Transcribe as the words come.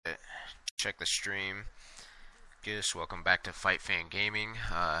check the stream. Guess welcome back to Fight Fan Gaming.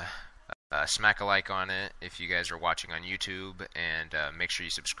 Smack a like on it if you guys are watching on YouTube, and make sure you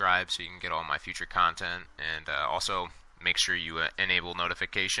subscribe so you can get all my future content. And also make sure you enable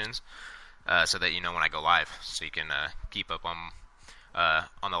notifications so that you know when I go live, so you can keep up on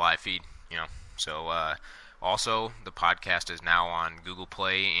the live feed. Also, the podcast is now on Google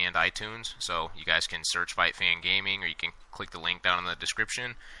Play and iTunes, so you guys can search Fight Fan Gaming, or you can click the link down in the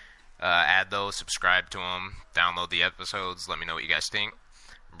description. Add those, subscribe to them, download the episodes, let me know what you guys think.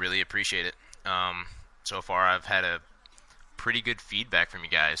 Really appreciate it. So far, I've had a pretty good feedback from you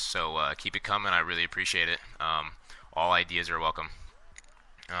guys, so keep it coming. I really appreciate it. All ideas are welcome.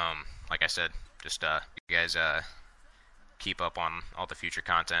 Like I said, just you guys keep up on all the future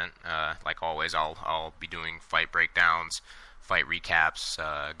content. Like always, I'll be doing fight breakdowns, fight recaps,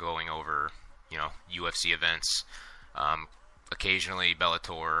 going over UFC events. Occasionally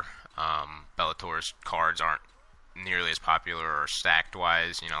Bellator. Bellator's cards aren't nearly as popular or stacked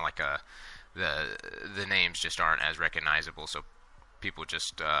wise. The names just aren't as recognizable, so people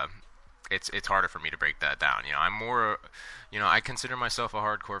just it's harder for me to break that down. I'm more, I consider myself a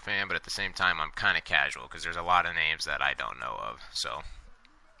hardcore fan, but at the same time, I'm kind of casual because there's a lot of names that I don't know of. So,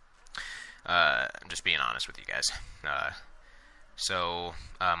 I'm just being honest with you guys.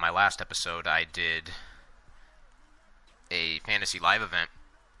 My last episode, I did a fantasy live event,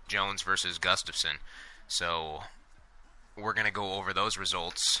 Jones versus Gustafsson. So, we're going to go over those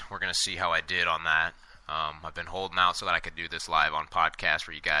results. We're going to see how I did on that. I've been holding out so that I could do this live on podcast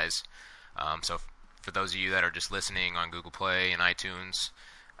for you guys. So for those of you that are just listening on Google Play and iTunes,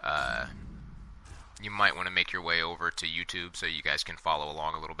 you might want to make your way over to YouTube so you guys can follow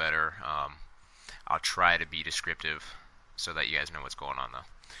along a little better. I'll try to be descriptive so that you guys know what's going on, though.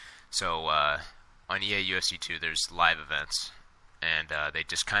 So on EA UFC 2, there's live events, and they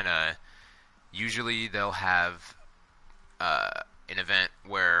just kind of, usually they'll have an event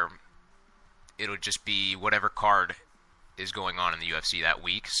where it'll just be whatever card is going on in the UFC that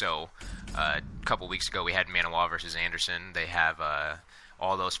week. So a couple weeks ago we had Manoa versus Anderson. They have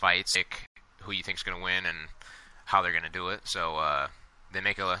all those fights, pick who you think's going to win and how they're going to do it. So they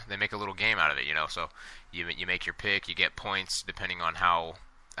make a little game out of it, So you make your pick, you get points depending on how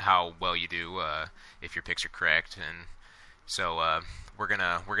well you do, if your picks are correct. And so we're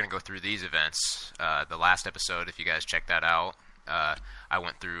gonna go through these events. The last episode, if you guys check that out, I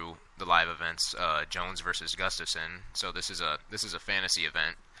went through the live events, Jones versus Gustafsson. So this is a fantasy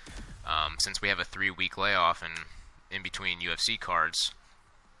event. Since we have a 3-week layoff in between UFC cards,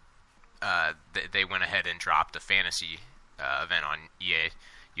 they went ahead and dropped a fantasy event on EA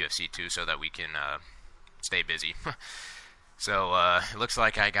UFC 2 so that we can stay busy. So it looks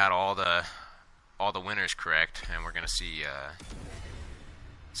like I got all the winners correct, and we're gonna see.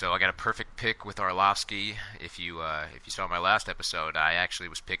 So I got a perfect pick with Arlovsky. If you saw my last episode, I actually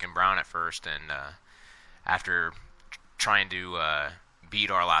was picking Brown at first, and after trying to beat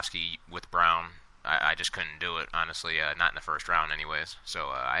Arlovsky with Brown, I just couldn't do it, honestly, not in the first round anyways. So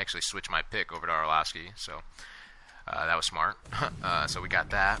I actually switched my pick over to Arlovsky, so that was smart. So we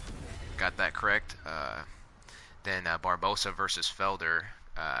got that correct. Then Barbosa versus Felder,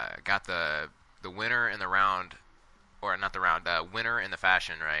 got the winner in the round. Or not the round, winner in the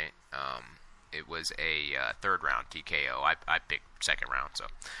fashion, right? It was a third round TKO. I picked second round, so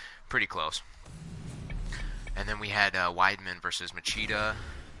pretty close. And then we had Weidman versus Machida.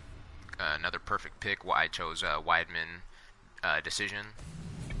 Another perfect pick. I chose Weidman decision.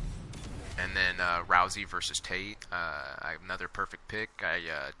 And then Rousey versus Tate. Another perfect pick.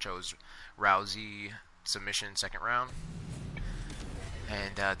 I chose Rousey submission second round.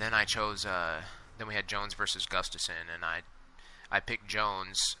 And then I chose... Then we had Jones versus Gustafsson, and I picked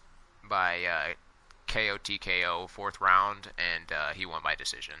Jones by KO TKO fourth round, and he won by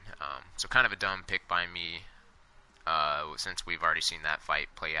decision. So kind of a dumb pick by me, since we've already seen that fight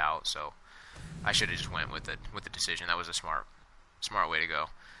play out. So I should have just went with the decision. That was a smart way to go.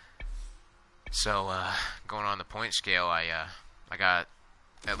 So going on the point scale, I got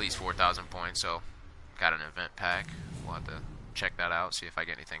at least 4,000 points. So got an event pack. We'll have to check that out, see if I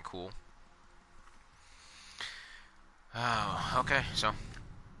get anything cool. Oh, okay. So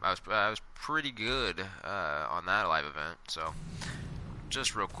I was pretty good on that live event. So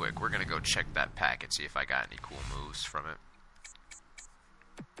just real quick, we're gonna go check that pack and see if I got any cool moves from it.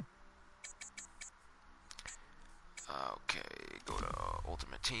 Okay, go to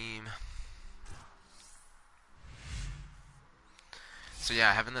Ultimate Team. So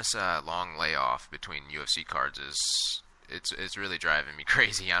yeah, having this long layoff between UFC cards it's really driving me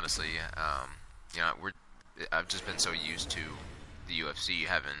crazy, honestly. I've just been so used to the UFC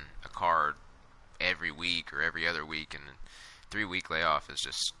having a card every week or every other week, and 3 week layoff is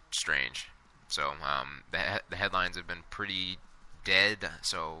just strange. So the headlines have been pretty dead,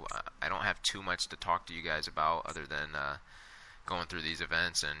 so I don't have too much to talk to you guys about other than going through these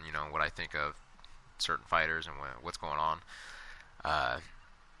events and what I think of certain fighters and what's going on.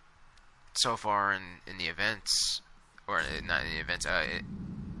 So far in the events, or not in the events,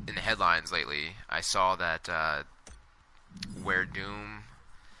 in the headlines lately, I saw that Where Doom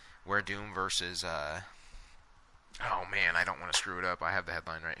versus oh man, I don't want to screw it up. I have the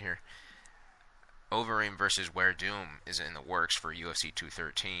headline right here. Overeem versus Where Doom is in the works for UFC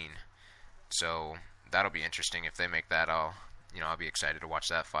 213. So that'll be interesting. If they make that, I'll be excited to watch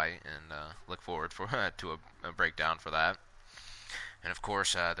that fight and look forward to a breakdown for that. And of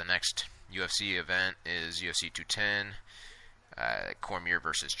course, the next UFC event is UFC 210, Cormier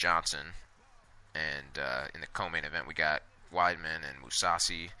versus Johnson. And in the co-main event, we got Weidman and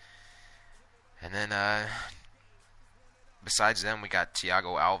Mousasi. And then besides them, we got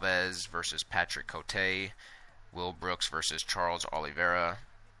Thiago Alves versus Patrick Cote, Will Brooks versus Charles Oliveira,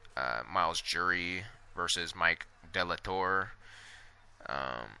 Miles Jury versus Mike Delator.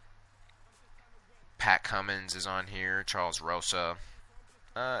 Pat Cummins is on here, Charles Rosa.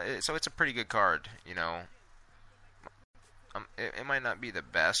 So it's a pretty good card, It might not be the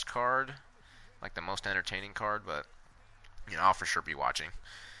best card, like the most entertaining card, but I'll for sure be watching.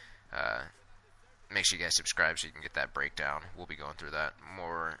 Make sure you guys subscribe so you can get that breakdown. We'll be going through that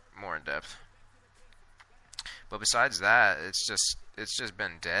more in depth. But besides that, it's just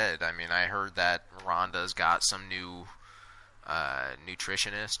been dead. I mean, I heard that Ronda's got some new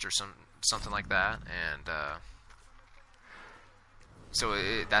nutritionist or something like that, and so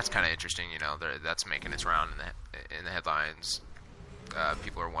that's kind of interesting. That's making its round in the headlines.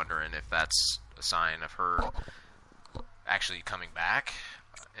 People are wondering if that's a sign of her actually coming back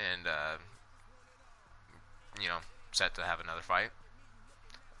and set to have another fight.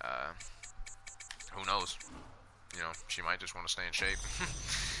 Who knows? She might just want to stay in shape.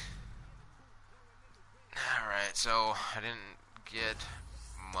 Alright, so I didn't get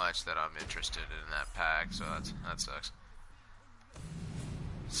much that I'm interested in that pack, so that sucks.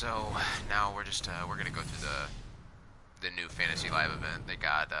 So now we're gonna go through the new Fantasy Live event. They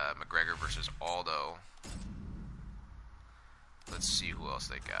got McGregor versus Aldo. Let's see who else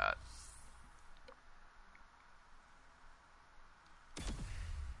they got.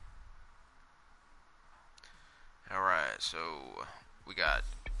 Alright, so we got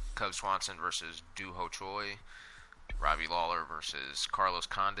Cub Swanson versus Doo Ho Choi, Robbie Lawler versus Carlos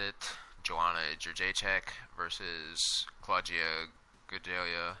Condit, Joanna Jędrzejczyk versus Claudia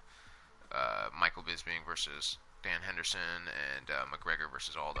Gadelha, Michael Bisping versus Dan Henderson, and McGregor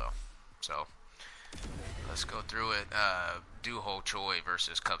versus Aldo. So let's go through it. Doo Ho Choi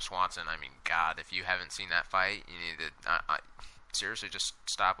versus Cub Swanson. I mean, God, if you haven't seen that fight, you need to seriously just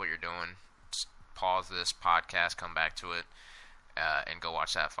stop what you're doing. Just pause this podcast, come back to it, and go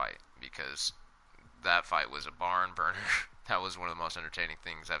watch that fight, because that fight was a barn burner. That was one of the most entertaining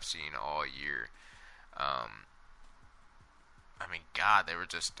things I've seen all year. I mean, God, they were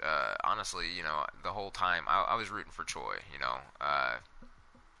just, honestly, the whole time, I was rooting for Choi,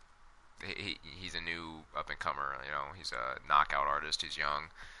 he's a new up-and-comer, he's a knockout artist, he's young,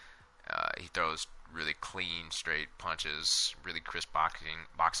 he throws really clean, straight punches, really crisp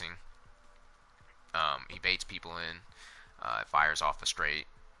boxing. He baits people in, fires off a straight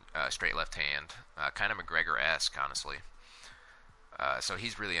left hand, kind of McGregor-esque, honestly. So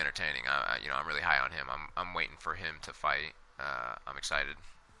he's really entertaining. I'm really high on him. I'm waiting for him to fight. I'm excited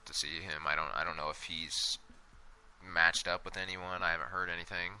to see him. I don't know if he's matched up with anyone. I haven't heard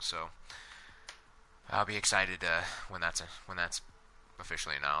anything, so I'll be excited when that's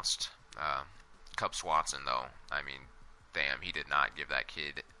officially announced. Cub Swanson, though, I mean, damn, he did not give that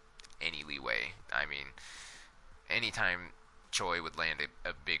kid any leeway. I mean, anytime Choi would land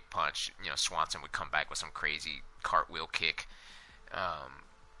a big punch, Swanson would come back with some crazy cartwheel kick.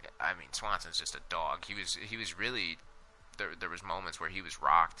 I mean, Swanson's just a dog. He was really, there was moments where he was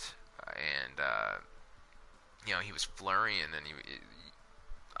rocked, and he was flurrying, and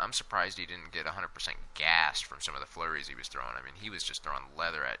I'm surprised he didn't get 100% gassed from some of the flurries he was throwing. I mean, he was just throwing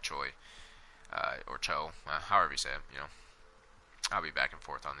leather at Choi, or Cho, however you say it. I'll be back and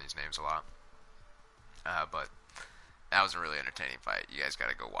forth on these names a lot, but that was a really entertaining fight. You guys got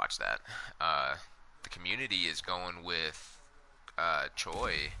to go watch that. The community is going with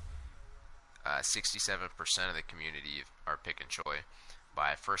Choi. 67% of the community are picking Choi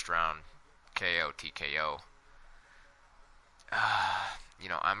by first round KO, TKO.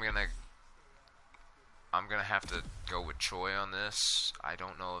 I'm gonna I'm gonna have to go with Choi on this. I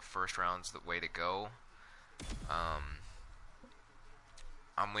don't know if first round's the way to go. Um,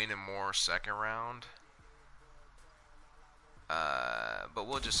 I'm leaning more second round. But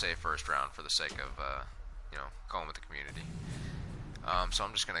we'll just say first round for the sake of going with the community. So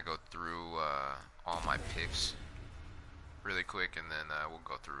I'm just gonna go through all my picks really quick, and then we'll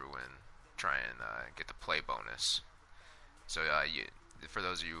go through and try and get the play bonus. So for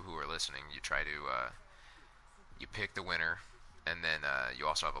those of you who are listening, you try to you pick the winner, and then you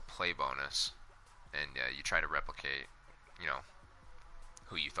also have a play bonus, and you try to replicate,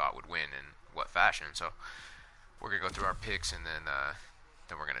 who you thought would win in what fashion. So we're gonna go through our picks, and then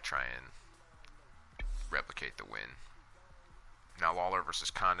we're gonna try and replicate the win. Now Lawler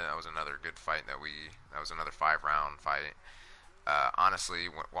versus Condit, that was another good fight that was another 5-round fight. Honestly,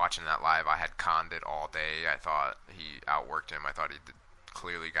 watching that live, I had Condit all day. I thought he outworked him. I thought he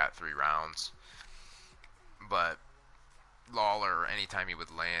clearly got 3 rounds. But Lawler, anytime he would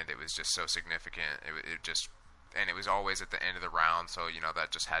land, it was just so significant. And it was always at the end of the round, so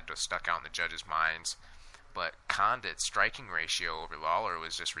that just had to stuck out in the judges' minds. But Condit's striking ratio over Lawler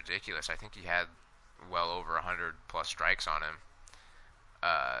was just ridiculous. I think he had well over 100 plus strikes on him.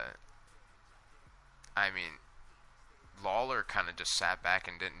 Lawler kind of just sat back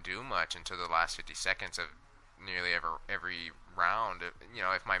and didn't do much until the last 50 seconds of nearly every round.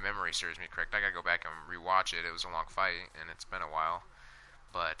 If my memory serves me correct, I gotta go back and rewatch it. It was a long fight, and it's been a while.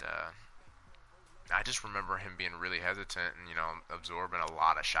 But I just remember him being really hesitant and absorbing a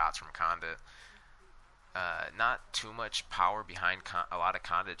lot of shots from Condit. Not too much power behind a lot of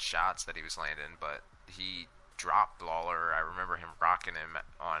Condit's shots that he was landing, but he dropped Lawler. I remember him rocking him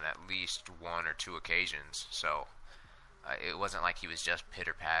on at least 1 or 2 occasions. So it wasn't like he was just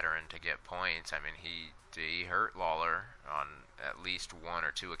pitter-pattering to get points. He hurt Lawler on at least 1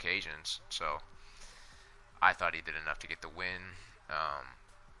 or 2 occasions. So I thought he did enough to get the win.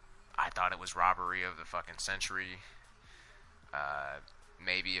 I thought it was robbery of the fucking century.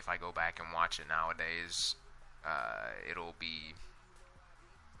 Maybe if I go back and watch it nowadays, it'll be,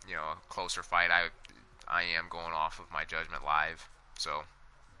 a closer fight. I am going off of my judgment live, so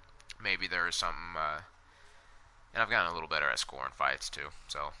maybe there is something, and I've gotten a little better at scoring fights too,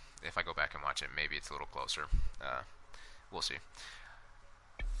 so if I go back and watch it, maybe it's a little closer. We'll see.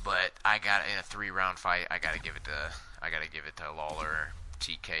 But I got in a 3-round fight. I gotta give it to Lawler.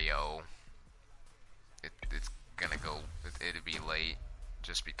 TKO. It's gonna go. It'll be late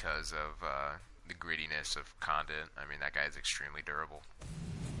just because of the grittiness of Condit. That guy is extremely durable.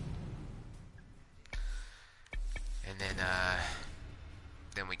 And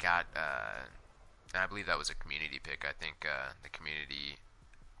then we got, and I believe that was a community pick. I think the community.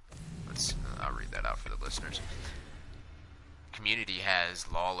 I'll read that out for the listeners. Community has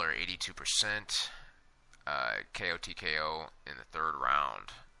Lawler 82%, KO TKO in the 3rd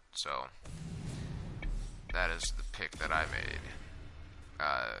round. So that is the pick that I made.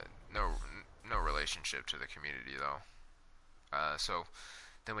 No relationship to the community though. So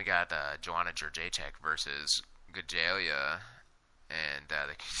then we got Joanna Jędrzejczyk versus Gadelha, and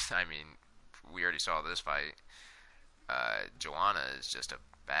we already saw this fight. Joanna is just a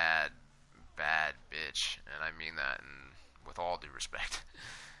bad bitch, and I mean that with all due respect.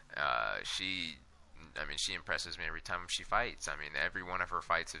 She impresses me every time she fights. Every one of her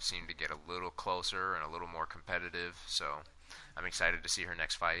fights have seemed to get a little closer and a little more competitive, so I'm excited to see her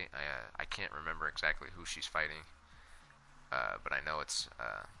next fight. I can't remember exactly who she's fighting, but I know it's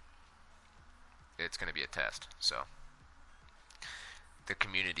going to be a test. So the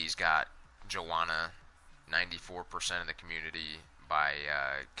community's got Joanna, 94% of the community by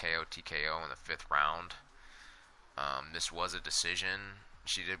KO TKO in the 5th round. This was a decision.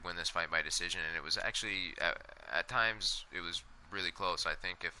 She did win this fight by decision, and it was actually at times it was really close. I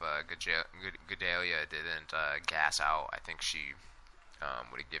think if Gadelha didn't gas out, I think she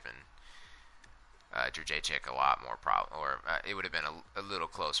would have given Jędrzejczyk a lot more problem, or it would have been a little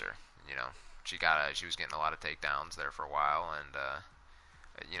closer. She was getting a lot of takedowns there for a while, and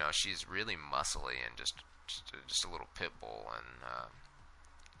she's really muscly and just a little pit bull, and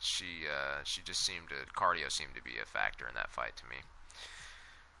she just cardio seemed to be a factor in that fight to me.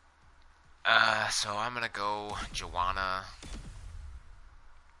 So I'm gonna go Joanna.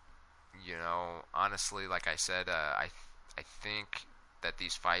 Honestly, like I said, I think that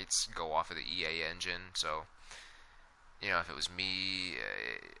these fights go off of the EA engine. So, if it was me,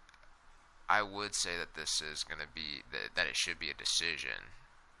 I would say that this is gonna be that it should be a decision.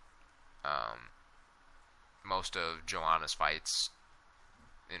 Most of Joanna's fights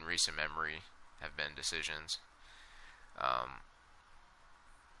in recent memory have been decisions.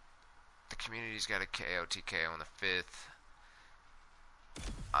 The community's got a KO TKO in the 5th.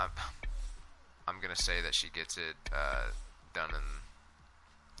 I'm gonna say that she gets it done in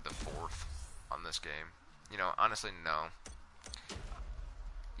the 4th on this game. You know, honestly, no.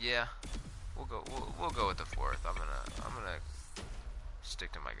 Yeah, we'll go with the 4th. I'm gonna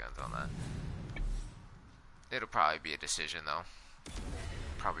stick to my guns on that. It'll probably be a decision though.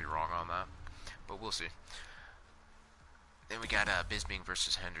 Probably wrong on that, but we'll see. Then we got Bisping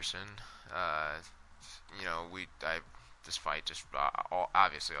versus Henderson. You know, this fight just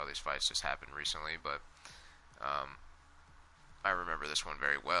obviously all these fights just happened recently, but I remember this one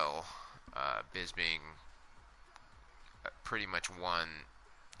very well. Bisping pretty much won,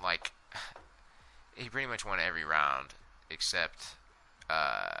 like, he pretty much won every round except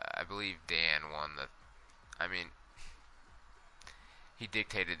I believe Dan won the. I mean, he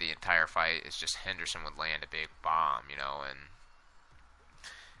dictated the entire fight. It's just Henderson would land a big bomb, you know, and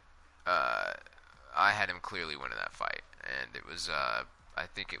I had him clearly winning that fight, and it was I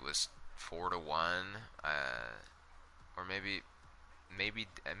think it was 4-1, or maybe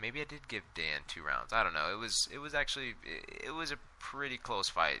I did give Dan 2 rounds. I don't know. It was actually it was a pretty close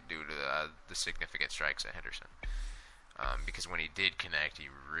fight due to the significant strikes at Henderson. Because when he did connect, he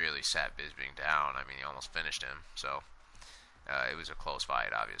really sat Bisping down. I mean, he almost finished him. So it was a close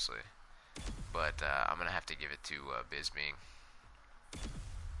fight, obviously. But I'm gonna have to give it to Bisping.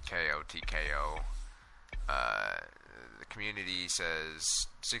 KO TKO. The community says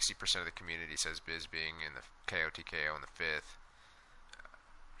 60% of the community says Bisping in the KO TKO in the 5th.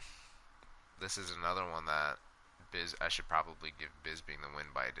 This is another one that I should probably give Bisping the win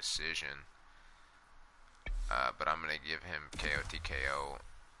by decision. But I'm going to give him KO TKO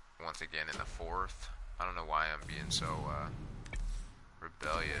once again in the 4th. I don't know why I'm being so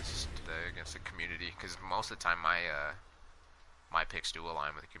rebellious today against the community, because most of the time my picks do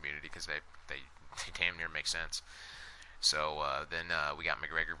align with the community because they damn near make sense. So then we got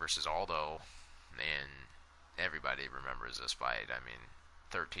McGregor versus Aldo, and everybody remembers this fight. I mean,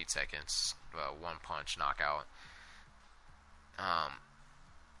 13 seconds, 1 punch knockout.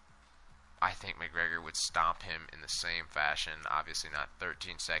 I think McGregor would stomp him in the same fashion. Obviously not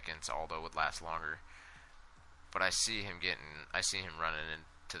 13 seconds, Aldo would last longer. But I see him running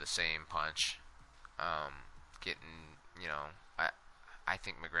into the same punch. You know, I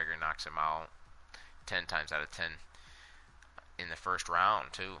think McGregor knocks him out 10 times out of 10 in the first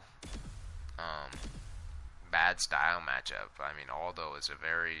round too. Bad style matchup. I mean, Aldo is a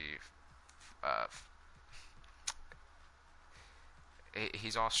very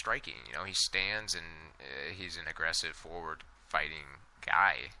he's all striking, you know. He stands and he's an aggressive forward fighting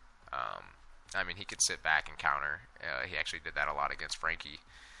guy. I mean, he could sit back and counter. He actually did that a lot against Frankie.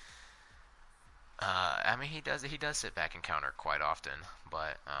 I mean, he does sit back and counter quite often,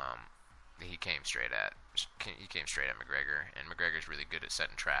 but he came straight at McGregor, and McGregor's really good at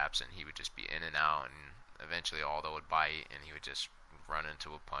setting traps, and he would just be in and out, and eventually Aldo would bite, and he would just run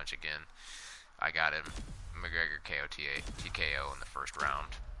into a punch again. I got him McGregor KO TKO in the first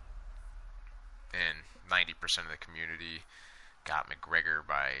round, and 90% of the community got McGregor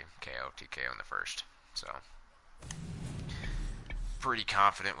by KO TKO in the first. So pretty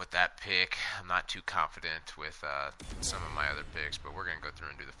confident with that pick. I'm not too confident with some of my other picks, but we're gonna go through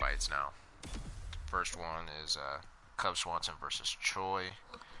and do the fights now. First one is Cub Swanson versus Choi.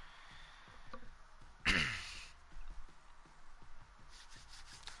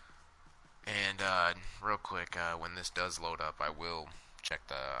 And real quick, when this does load up, I will check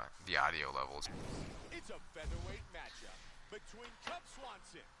the audio levels. It's a featherweight matchup between Cub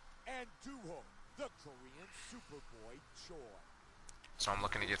Swanson and Duho, the Korean Superboy Choi. So I'm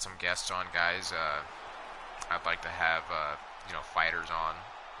looking to get some guests on, guys. I'd like to have fighters on.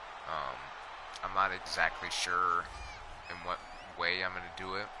 I'm not exactly sure in what way I'm going to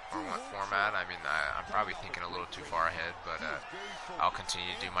do it or what format. I mean, I'm probably thinking a little too far ahead, but I'll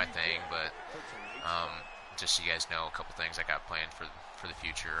continue to do my thing. But just so you guys know, a couple things I got planned for the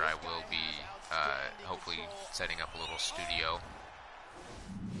future. I will be hopefully setting up a little studio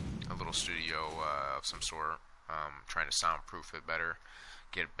of some sort. Trying to soundproof it better,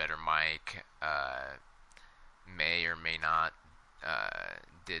 get a better mic. May or may not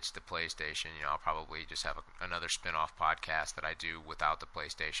ditch the PlayStation. You know, I'll probably just have another spin-off podcast that I do without the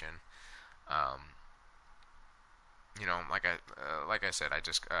PlayStation. You know, like I said,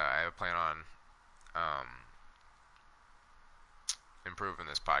 I plan on improving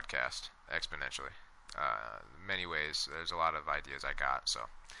this podcast exponentially. In many ways, there's a lot of ideas I got, so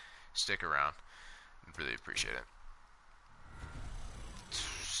stick around. Really appreciate it.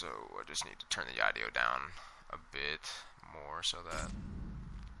 So I just need to turn the audio down a bit more so that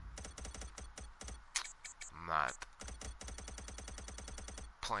I'm not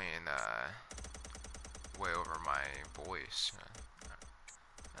playing way over my voice.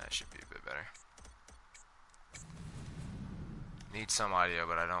 That should be a bit better. Need some audio,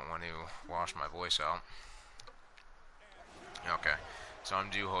 but I don't want to wash my voice out. Okay, so I'm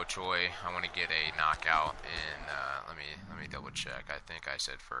Doo-Ho Choi. I want to get a knockout in. Let me double check. I think I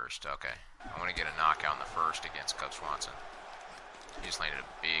said first. Okay, I want to get a knockout in the first against Cub Swanson. He just landed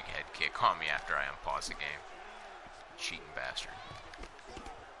a big head kick on me after I unpaused the game. Cheating bastard.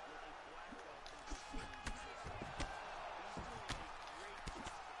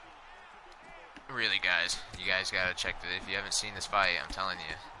 Really, guys, you guys gotta check it. If you haven't seen this fight, I'm telling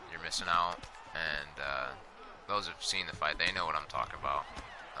you, you're missing out. And those who've seen the fight, they know what I'm talking about.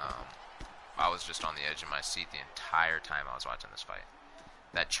 I was just on the edge of my seat the entire time I was watching this fight.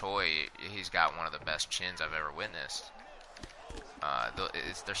 That Choi, he's got one of the best chins I've ever witnessed.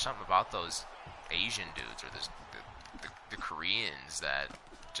 There's something about those Asian dudes or the Koreans that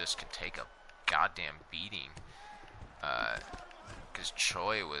just can take a goddamn beating. Because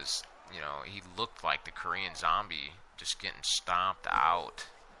Choi was, you know, he looked like the Korean Zombie, just getting stomped out,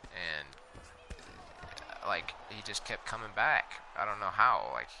 and like he just kept coming back. I don't know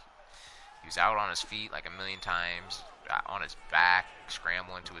how. Like he was out on his feet like a million times, on his back,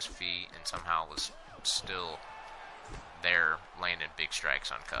 scrambling to his feet, and somehow was still there landing big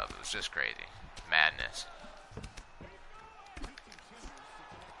strikes on Cub. It was just crazy. Madness.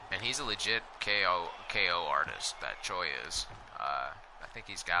 And he's a legit KO artist, that Choi is. I think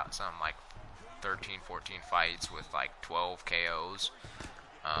he's got some like 13, 14 fights with like 12 KOs.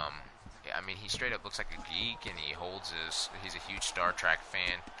 I mean, he straight up looks like a geek, and he holds he's a huge Star Trek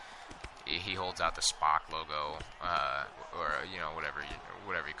fan. He holds out the Spock logo, or you know,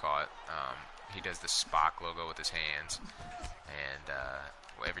 whatever you call it. He does the Spock logo with his hands, and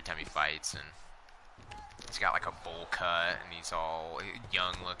every time he fights, and he's got like a bowl cut, and he's all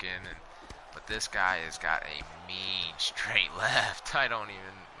young looking, but this guy has got a mean straight left. I don't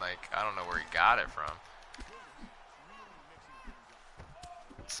know where he got it from.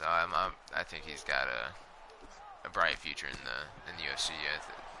 So I think he's got a bright future in the UFC.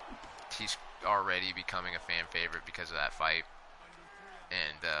 He's already becoming a fan favorite because of that fight,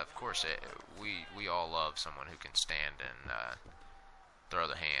 and of course we all love someone who can stand and throw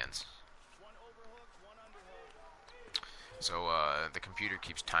the hands. So the computer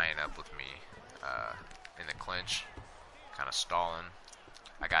keeps tying up with me in the clinch, kind of stalling.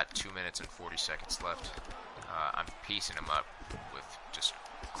 I got 2 minutes and 40 seconds left. I'm piecing him up with just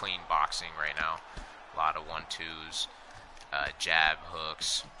clean boxing right now. A lot of 1-2s, jab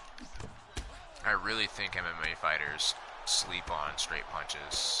hooks. I really think MMA fighters sleep on straight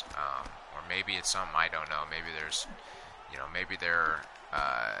punches, or maybe it's something I don't know. Maybe there's, maybe they're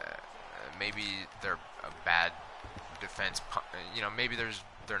a bad defense. Maybe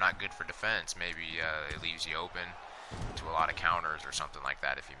they're not good for defense. Maybe it leaves you open to a lot of counters or something like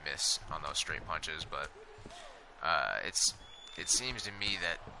that if you miss on those straight punches. But it seems to me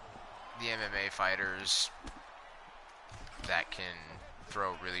that the MMA fighters that can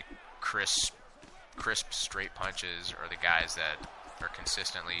throw really crisp straight punches are the guys that are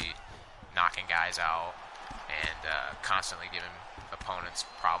consistently knocking guys out and constantly giving opponents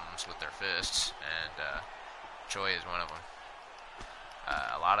problems with their fists, and Choi is one of them.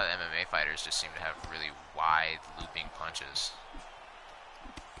 A lot of MMA fighters just seem to have really wide looping punches.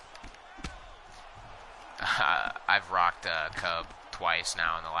 I've rocked Cub twice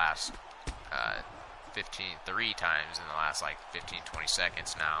now in the last 3 times in the last like 15-20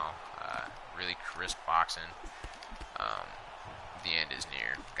 seconds now. Really crisp boxing. The end is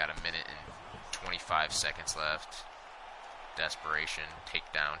near. Got 1 minute and 25 seconds left. Desperation,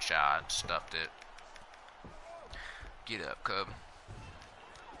 takedown shot, stuffed it. Get up, Cub.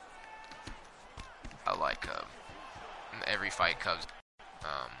 I like Cub. Every fight Cub's.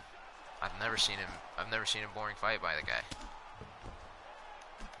 I've never seen a boring fight by the guy.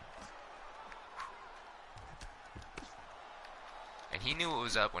 And he knew what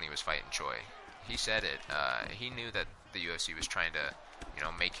was up when he was fighting Choi. He said it. He knew that the UFC was trying to,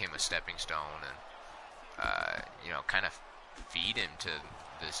 make him a stepping stone and, kind of feed him to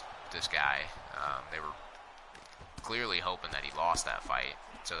this guy. They were clearly hoping that he lost that fight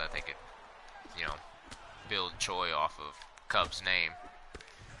so that they could, build Choi off of Cub's name.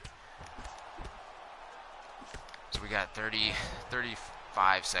 So we got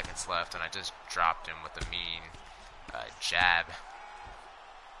 35 seconds left, and I just dropped him with a mean jab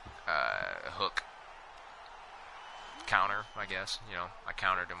hook counter, I guess. I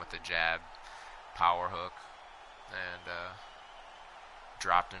countered him with the jab power hook and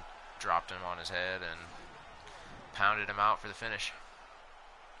dropped him on his head, and pounded him out for the finish.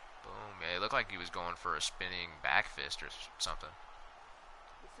 Boom. Yeah, it looked like he was going for a spinning back fist or something.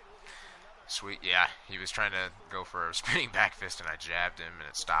 Sweet. Yeah, he was trying to go for a spinning back fist, and I jabbed him, and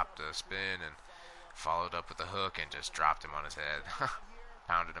it stopped the spin, and followed up with a hook, and just dropped him on his head.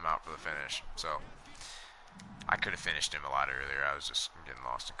 Pounded him out for the finish. So I could have finished him a lot earlier. I was just getting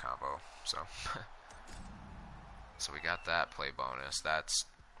lost in combo. So so we got that play bonus.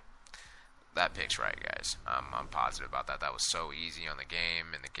 That pick's right, guys. I'm positive about that. That was so easy on the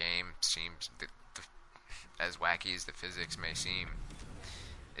game, and the game seems as wacky as the physics may seem.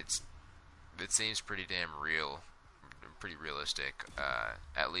 It seems pretty damn real, pretty realistic,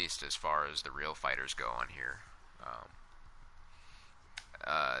 at least as far as the real fighters go on here.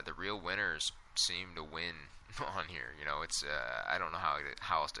 The real winners seem to win on here. You know, it's I don't know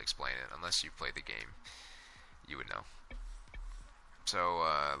how else to explain it. Unless you played the game, you would know. So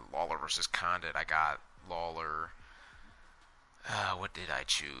Lawler versus Condit. I got Lawler. What did I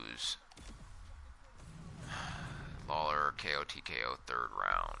choose? Lawler KO TKO third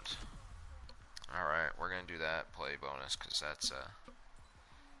round. All right, we're gonna do that play bonus because that's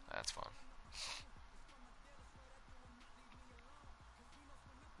fun.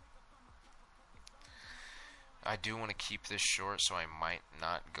 I do want to keep this short, so I might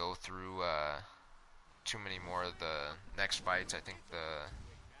not go through too many more of the next fights. I think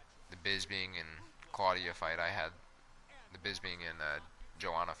the Bisping and Claudia fight, I had the Bisping and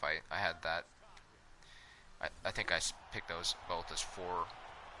Joanna fight. I had that. I think I picked those both as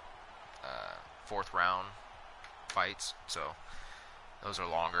fourth round fights, so those are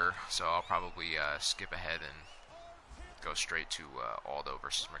longer. So I'll probably skip ahead and go straight to Aldo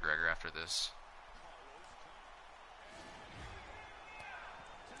versus McGregor after this.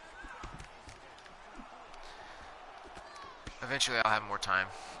 Eventually, I'll have more time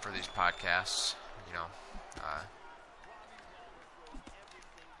for these podcasts.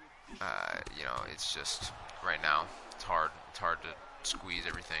 It's just right now it's hard. It's hard to squeeze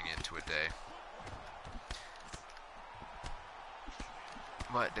everything into a day.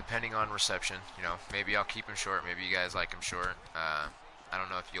 But depending on reception, maybe I'll keep them short. Maybe you guys like them short. I don't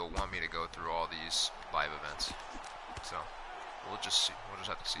know if you'll want me to go through all these live events. So we'll just see. We'll just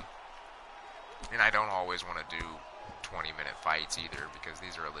have to see. And I don't always want to do 20-minute fights either, because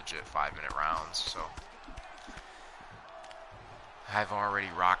these are legit 5-minute rounds. So I've already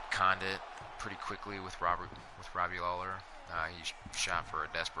rocked Condit pretty quickly with Robbie Lawler. He shot for a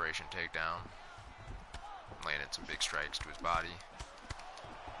desperation takedown, landed some big strikes to his body.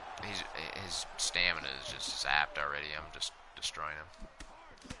 His stamina is just zapped already. I'm just destroying him.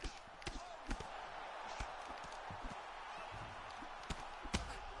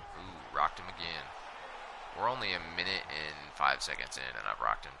 Ooh, rocked him again. We're only a minute and 5 seconds in, and I've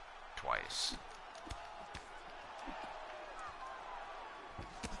rocked him twice.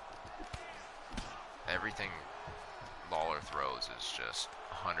 Everything Lawler throws is just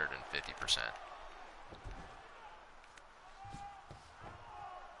 150%.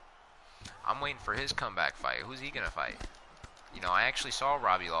 I'm waiting for his comeback fight. Who's he going to fight? I actually saw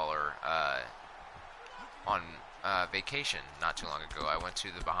Robbie Lawler on vacation not too long ago. I went to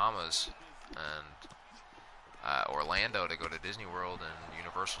the Bahamas and Orlando to go to Disney World and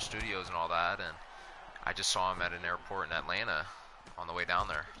Universal Studios and all that, and I just saw him at an airport in Atlanta on the way down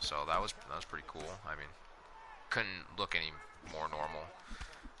there. So that was pretty cool. I mean, couldn't look any more normal.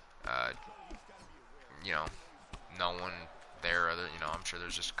 No one there other, I'm sure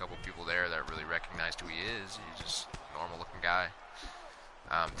there's just a couple people there that really recognized who he is. He's just a normal looking guy.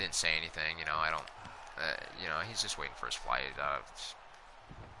 Didn't say anything, I don't, he's just waiting for his flight.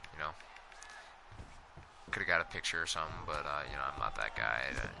 Could have got a picture or something, but, I'm not that guy.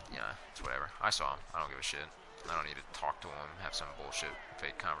 It's whatever. I saw him. I don't give a shit. I don't need to talk to him, have some bullshit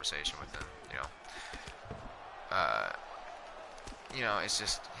fake conversation with him, it's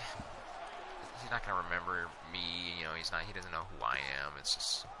just, he's not going to remember me, he doesn't know who I am. It's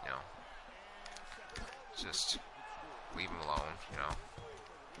just, just leave him alone, I'm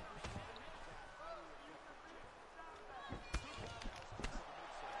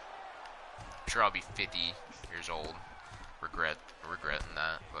sure I'll be 50 years old, regretting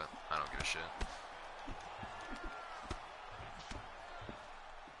that, but I don't give a shit.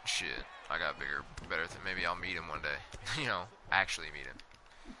 Shit, I got better than maybe I'll meet him one day. Actually meet him.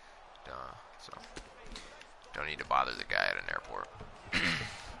 So don't need to bother the guy at an airport.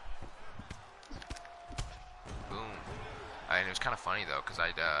 Boom. And it was kind of funny though, because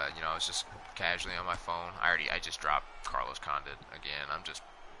I was just casually on my phone. I just dropped Carlos Condit again. I'm just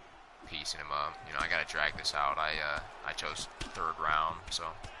piecing him up. I gotta drag this out. I chose third round, so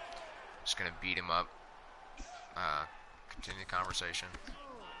just gonna beat him up continue the conversation.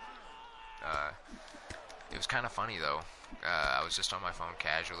 It was kind of funny though. I was just on my phone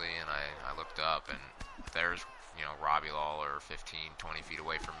casually, and I looked up, and there's Robbie Lawler 15, 20 feet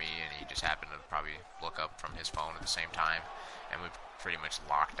away from me, and he just happened to probably look up from his phone at the same time, and we pretty much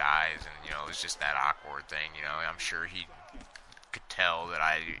locked eyes, and it was just that awkward thing. I'm sure he could tell that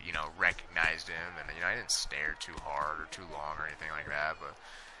I recognized him, and I didn't stare too hard or too long or anything like that, but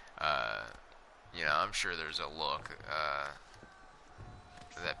I'm sure there's a look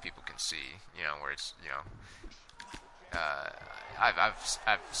that people can see, where it's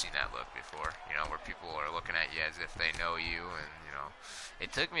I've seen that look before, where people are looking at you as if they know you, and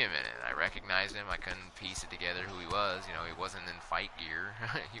it took me a minute. I recognized him. I couldn't piece it together who he was. He wasn't in fight gear.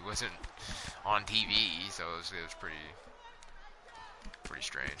 He wasn't on TV, so it was pretty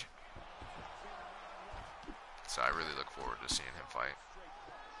strange. So I really look forward to seeing him fight.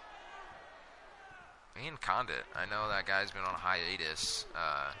 Ian Condit, I know that guy's been on a hiatus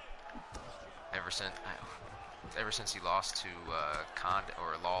ever since he lost to Condit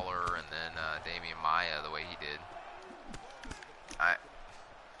or Lawler, and then Damian Maia the way he did.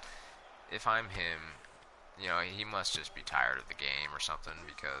 If I'm him, he must just be tired of the game or something,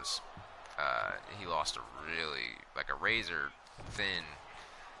 because he lost a really a razor thin,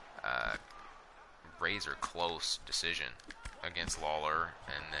 razor close decision against Lawler,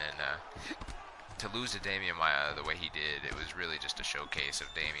 and then to lose to Damian Maia the way he did, it was really just a showcase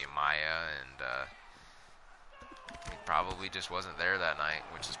of Damian Maia, and he probably just wasn't there that night,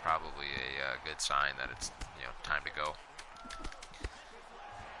 which is probably a good sign that it's time to go.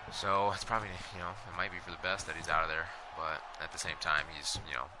 So it's probably it might be for the best that he's out of there, but at the same time he's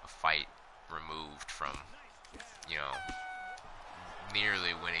a fight removed from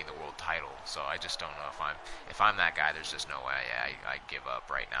nearly winning the world title. So I just don't know if I'm that guy. There's just no way I give up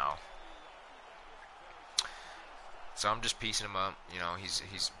right now. So I'm just piecing him up.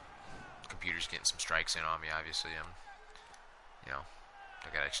 He's computer's getting some strikes in on me. Obviously, I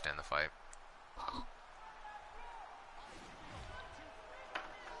gotta extend the fight.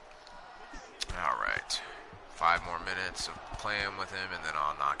 All right, 5 more minutes of playing with him, and then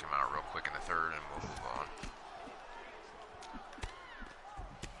I'll knock him out real quick in the third, and we'll move on.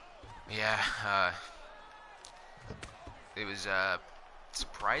 Yeah, it was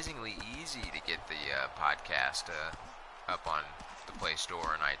surprisingly easy to get the podcast up on the Play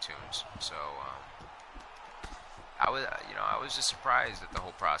Store and iTunes. So I was just surprised at the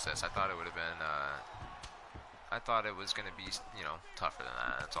whole process. I thought it would have been I thought it was going to be tougher than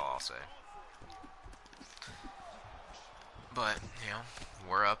that. That's all I'll say. But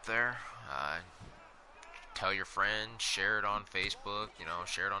we're up there. Tell your friends, share it on Facebook,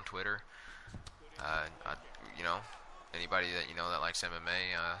 share it on Twitter. Anybody that that likes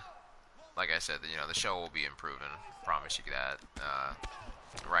MMA, like I said, the show will be improving. Promise you that.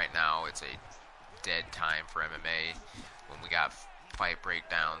 Right now, it's a dead time for MMA. When we got fight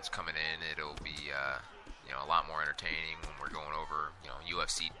breakdowns coming in, it'll be a lot more entertaining when we're going over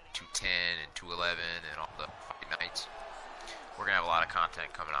UFC 210 and 211 and all the fight nights. We're gonna have a lot of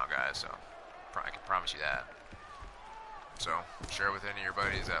content coming out, guys. So I can promise you that. So share it with any of your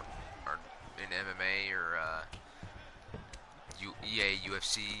buddies that are in MMA or EA,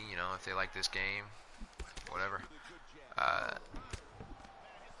 UFC, if they like this game, whatever.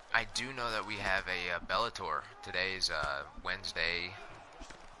 I do know that we have a Bellator. Today's Wednesday,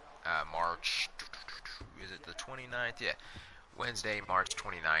 March, is it the 29th? Yeah, Wednesday, March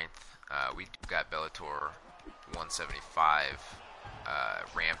 29th. We got Bellator 175,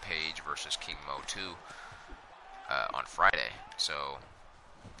 Rampage versus King Mo 2 on Friday. So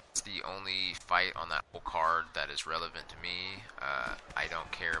it's the only fight on that whole card that is relevant to me. I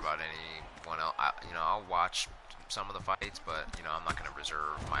don't care about anyone else. I'll watch some of the fights, but I'm not going to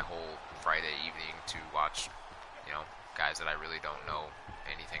reserve my whole Friday evening to watch guys that I really don't know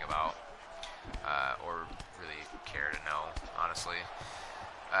anything about or really care to know, honestly.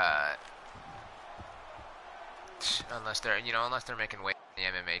 Unless they're making weight in the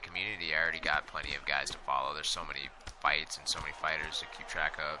MMA community, I already got plenty of guys to follow. There's so many fights and so many fighters to keep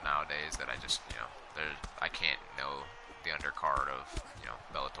track of nowadays that I just I can't know the undercard of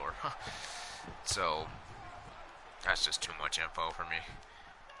Bellator. So that's just too much info for me.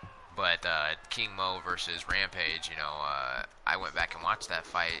 But King Mo versus Rampage, I went back and watched that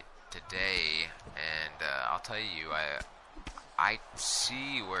fight today, and I'll tell you, I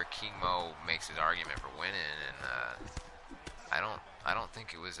see where King Mo makes his argument for winning, and I don't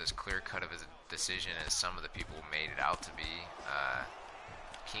think it was as clear cut of a decision as some of the people made it out to be.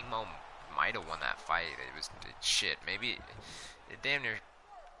 King Mo might have won that fight. Maybe it damn near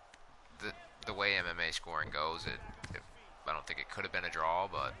the way MMA scoring goes, I don't think it could have been a draw,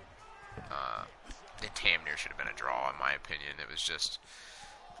 but it damn near should have been a draw in my opinion. It was just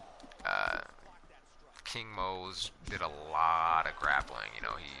King Mose did a lot of grappling. You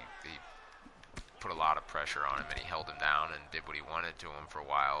know, he put a lot of pressure on him, and he held him down and did what he wanted to him for a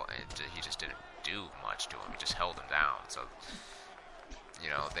while, and he just didn't do much to him. He just held him down. So, you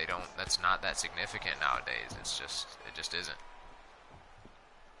know, that's not that significant nowadays. It just isn't.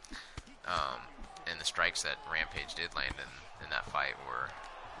 And the strikes that Rampage did land in that fight were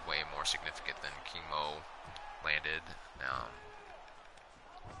way more significant than King Mo landed.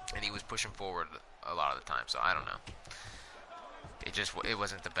 And he was pushing forward a lot of the time, so I don't know. It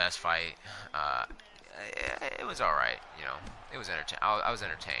wasn't the best fight. It was all right, you know. It was I was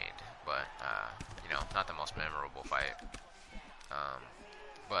entertained, but you know, not the most memorable fight.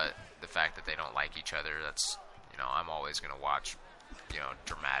 But the fact that they don't like each other, that's, you know, I'm always gonna watch, you know,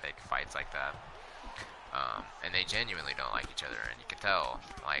 dramatic fights like that. And they genuinely don't like each other, and you can tell,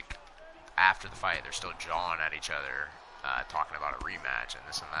 like, after the fight, they're still jawing at each other, talking about a rematch and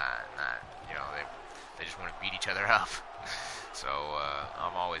this and that. You know, they just want to beat each other up. So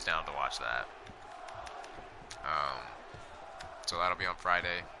I'm always down to watch that. So that'll be on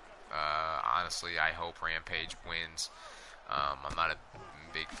Friday. Honestly, I hope Rampage wins. I'm not a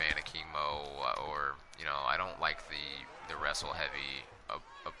big fan of King Mo, or, you know, I don't like the wrestle heavy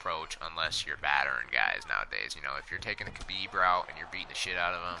approach unless you're battering guys nowadays. You know, if you're taking the Khabib route and you're beating the shit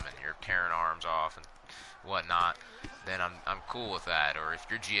out of them and you're tearing arms off and whatnot, then I'm cool with that. Or if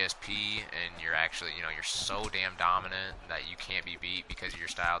you're GSP and you're actually, you know, you're so damn dominant that you can't be beat because of your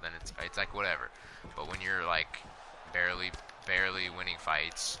style, then it's like whatever. But when you're like barely winning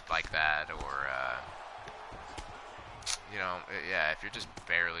fights like that, or you know, yeah, if you're just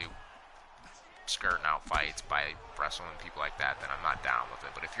barely skirting out fights by wrestling people like that, then I'm not down with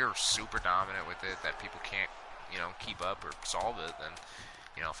it. But if you're super dominant with it, that people can't, you know, keep up or solve it, then,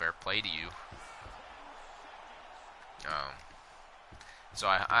 you know, fair play to you. So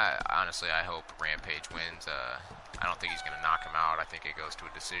I honestly, I hope Rampage wins. I don't think he's going to knock him out. I think it goes to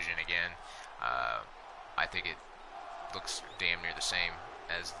a decision again. I think it looks damn near the same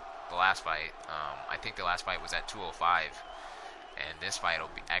as the last fight. I think the last fight was at 205, and this fight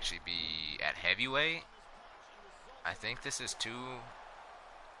will actually be at heavyweight. I think this is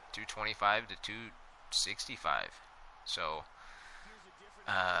 225 to 265. So,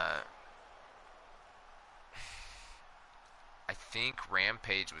 I think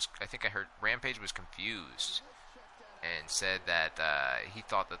I heard Rampage was confused and said that he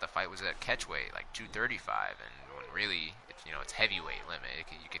thought that the fight was at catchweight, like 235, and when really, you know, it's heavyweight limit.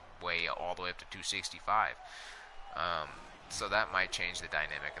 You could weigh all the way up to 265. So that might change the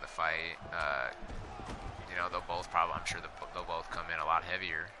dynamic of the fight. You know, I'm sure they'll both come in a lot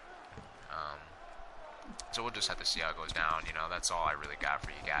heavier. So we'll just have to see how it goes down. You know, that's all I really got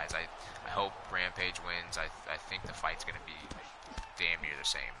for you guys. I hope Rampage wins. I think the fight's going to be damn near the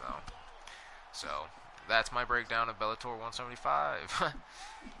same, though. So that's my breakdown of Bellator 175.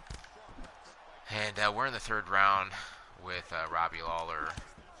 And we're in the third round with Robbie Lawler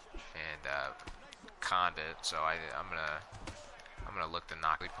and Condit. So I'm gonna look to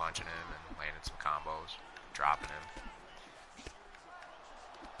knock punching him and landing some combos, dropping him.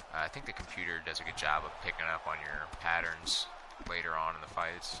 I think the computer does a good job of picking up on your patterns later on in the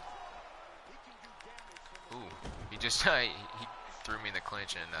fights. Ooh, he just he threw me in the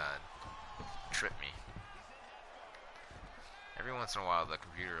clinch and tripped me. Every once in a while, the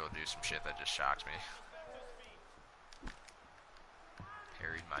computer will do some shit that just shocks me.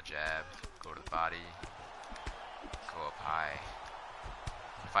 Parried my jab, go to the body, go up high.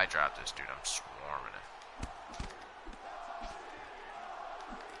 If I drop this dude, I'm swarming it.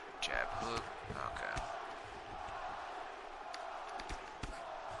 Jab hook, okay.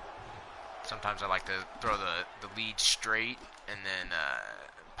 Sometimes I like to throw the lead straight and then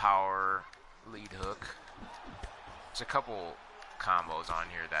power lead hook. There's a couple combos on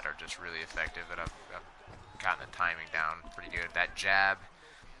here that are just really effective that I've gotten the timing down pretty good. That jab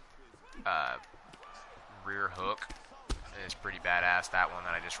rear hook is pretty badass. That one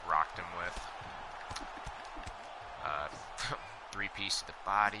that I just rocked him with. Three-piece to the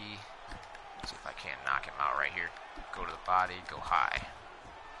body. See if I can't knock him out right here. Go to the body, go high.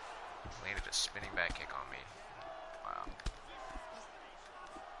 Landed a spinning back kick on me. Wow.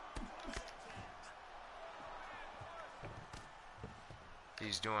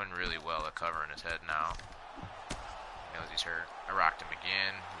 He's doing really well at covering his head now. He knows he's hurt. I rocked him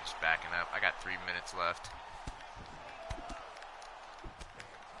again. He's backing up. I got 3 minutes left.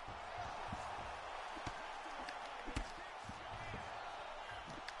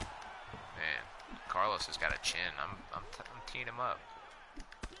 Man. Carlos has got a chin. I'm teeing him up.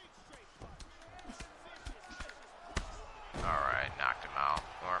 Alright, knocked him out.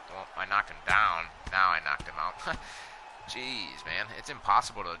 Or, well, I knocked him down. Now I knocked him out. Jeez, man. It's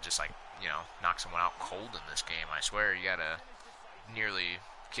impossible to just, like, you know, knock someone out cold in this game. I swear, you gotta nearly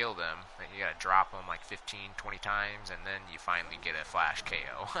kill them. You gotta drop them like 15, 20 times, and then you finally get a flash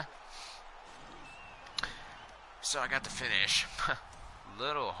KO. So I got the finish. A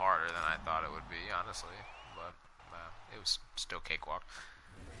little harder than I thought it would be, honestly. But it was still cakewalk.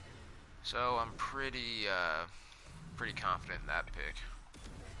 So I'm pretty confident in that pick.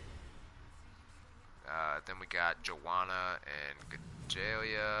 Then we got Joanna and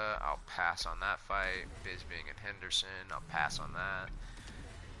Gadelia. I'll pass on that fight. Bisping and Henderson. I'll pass on that.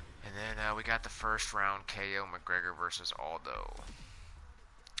 And then we got the first round KO McGregor versus Aldo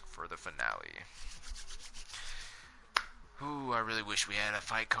for the finale. Ooh, I really wish we had a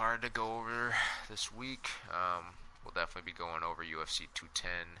fight card to go over this week. We'll definitely be going over UFC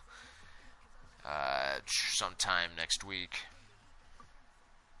 210 sometime next week.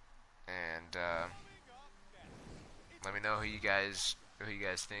 And let me know who you guys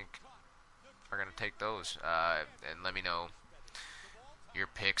think are gonna take those. And let me know your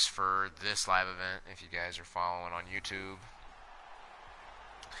picks for this live event if you guys are following on YouTube.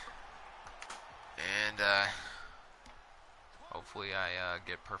 And hopefully I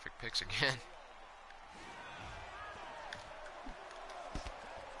get perfect picks again.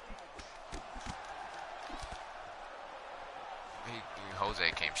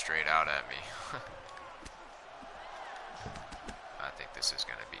 Jose came straight out at me. I think this is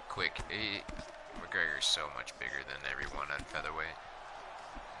going to be quick. McGregor's so much bigger than everyone at featherweight.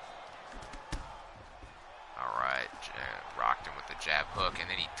 Alright, rocked him with the jab hook, and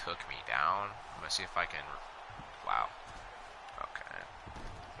then he took me down. I'm going to see if I can... Wow. Okay.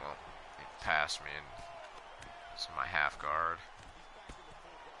 Well, he passed me, and this is my half guard.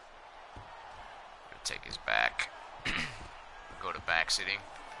 Gonna take his back. Go to back sitting,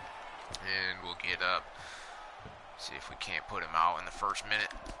 and we'll get up. See if we can't put him out in the first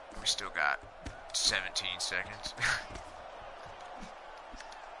minute. We still got 17 seconds.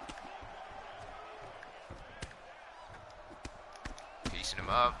 Piecing him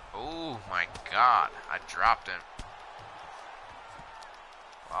up. Oh my God, I dropped him.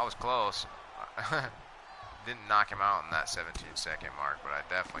 Well, I was close. Didn't knock him out in that 17-second mark, but I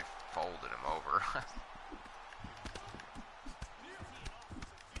definitely folded him over.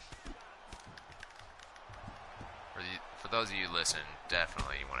 For those of you listening,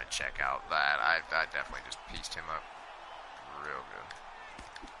 definitely you want to check out that. I definitely just pieced him up real good.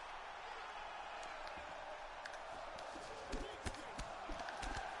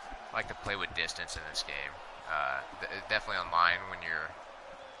 I like to play with distance in this game. Definitely online when you're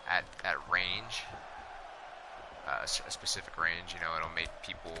at range, a specific range. You know, it'll make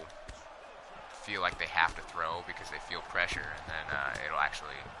people feel like they have to throw because they feel pressure, and then it'll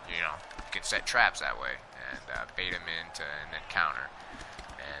actually, you know, you can set traps that way and bait them into and then counter.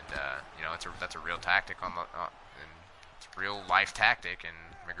 And you know, that's a real tactic and it's a real life tactic, and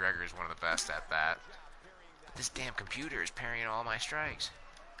McGregor is one of the best at that. But this damn computer is parrying all my strikes,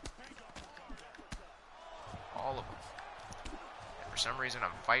 all of them. And for some reason,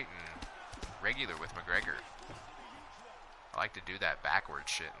 I'm fighting regular with McGregor. I like to do that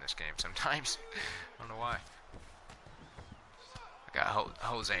backwards shit in this game sometimes. I don't know why. I got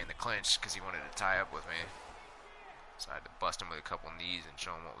Jose in the clinch because he wanted to tie up with me. So I had to bust him with a couple knees and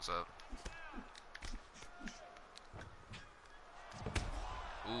show him what was up.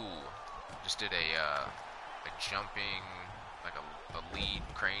 Ooh. Just did a jumping, like a lead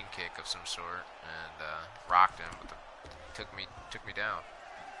crane kick of some sort, and rocked him, but took me down.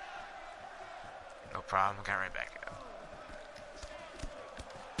 No problem, got right back up.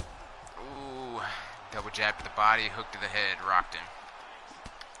 Ooh, double jab to the body, hook to the head, rocked him.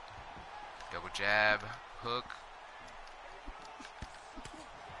 Double jab, hook.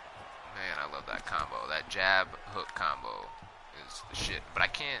 Man, I love that combo. That jab, hook combo is the shit. But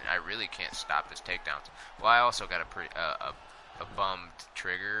I really can't stop this takedowns. Well, I also got a bummed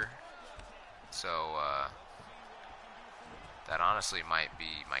trigger. So, that honestly might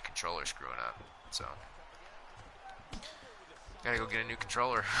be my controller screwing up. So, gotta go get a new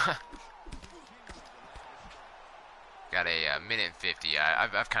controller. Got a minute and 50.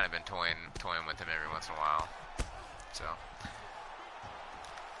 I've kind of been toying with him every once in a while. So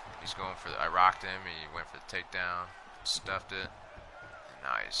he's going for I rocked him. He went for the takedown, stuffed it.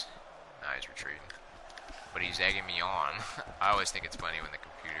 Now he's retreating. But he's egging me on. I always think it's funny when the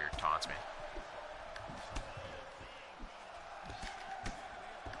computer taunts me.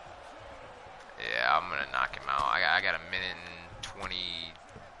 Yeah, I'm going to knock him out. I got a minute and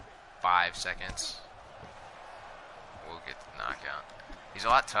 25 seconds. We'll get the knockout. He's a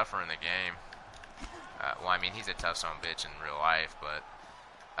lot tougher in the game. Well, I mean, he's a tough son of a bitch in real life, but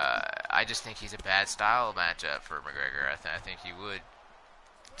I just think he's a bad style matchup for McGregor. I think he would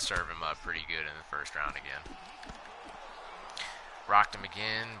serve him up pretty good in the first round again. Rocked him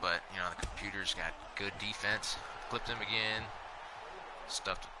again, but, you know, the computer's got good defense. Clipped him again.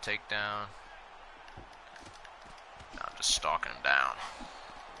 Stuffed a takedown. Now I'm just stalking him down.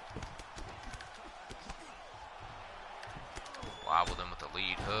 Wobbled him with the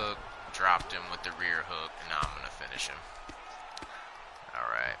lead hook. Dropped him with the rear hook. Now I'm going to finish him.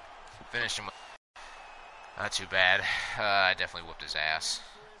 Alright. Finished him with... Not too bad. I definitely whooped his ass.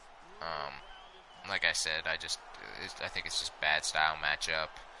 Like I said, I think it's just bad style matchup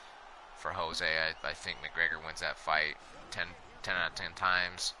for Jose. I think McGregor wins that fight 10 out of 10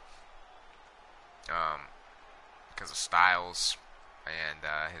 times. Because of styles and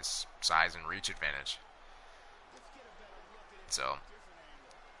his size and reach advantage. So,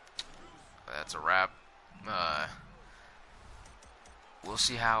 that's a wrap. We'll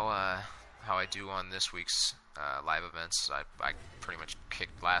see how I do on this week's live events. I pretty much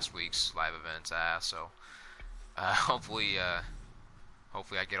kicked last week's live events ass, so hopefully I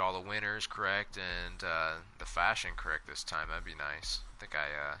get all the winners correct and the fashion correct this time. That'd be nice. I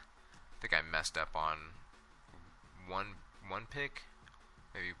think I messed up on one pick,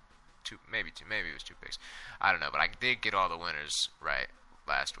 maybe two, maybe it was 2 picks. I don't know, but I did get all the winners right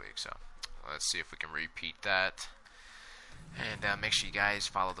last week, so let's see if we can repeat that. And make sure you guys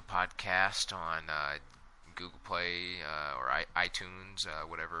follow the podcast on Google Play or iTunes,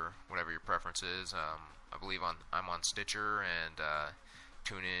 whatever your preference is. I believe I'm on Stitcher and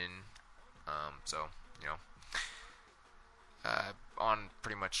TuneIn. So, you know, on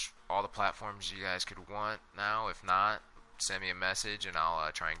pretty much all the platforms you guys could want now. If not, send me a message and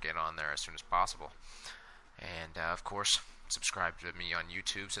I'll try and get on there as soon as possible. And, of course, subscribe to me on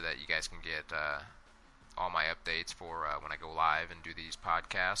YouTube so that you guys can get all my updates for when I go live and do these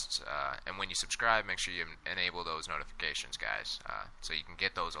podcasts. And when you subscribe, make sure you enable those notifications, guys, so you can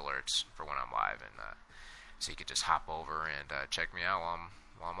get those alerts for when I'm live, and so you can just hop over and check me out while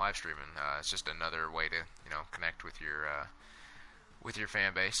I'm live streaming. It's just another way to, you know, connect with your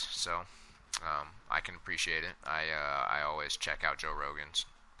fan base. So I can appreciate it. I always check out Joe Rogan's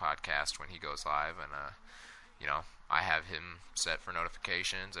podcast when he goes live, and you know, I have him set for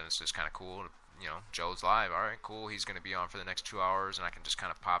notifications, and it's just kind of cool. You know, Joe's live. All right, cool. He's going to be on for the next 2 hours, and I can just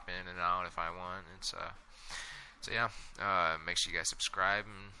kind of pop in and out if I want. It's so yeah. Make sure you guys subscribe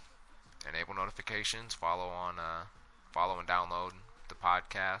and enable notifications. Follow and download the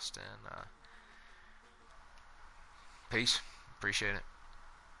podcast, and peace. Appreciate it.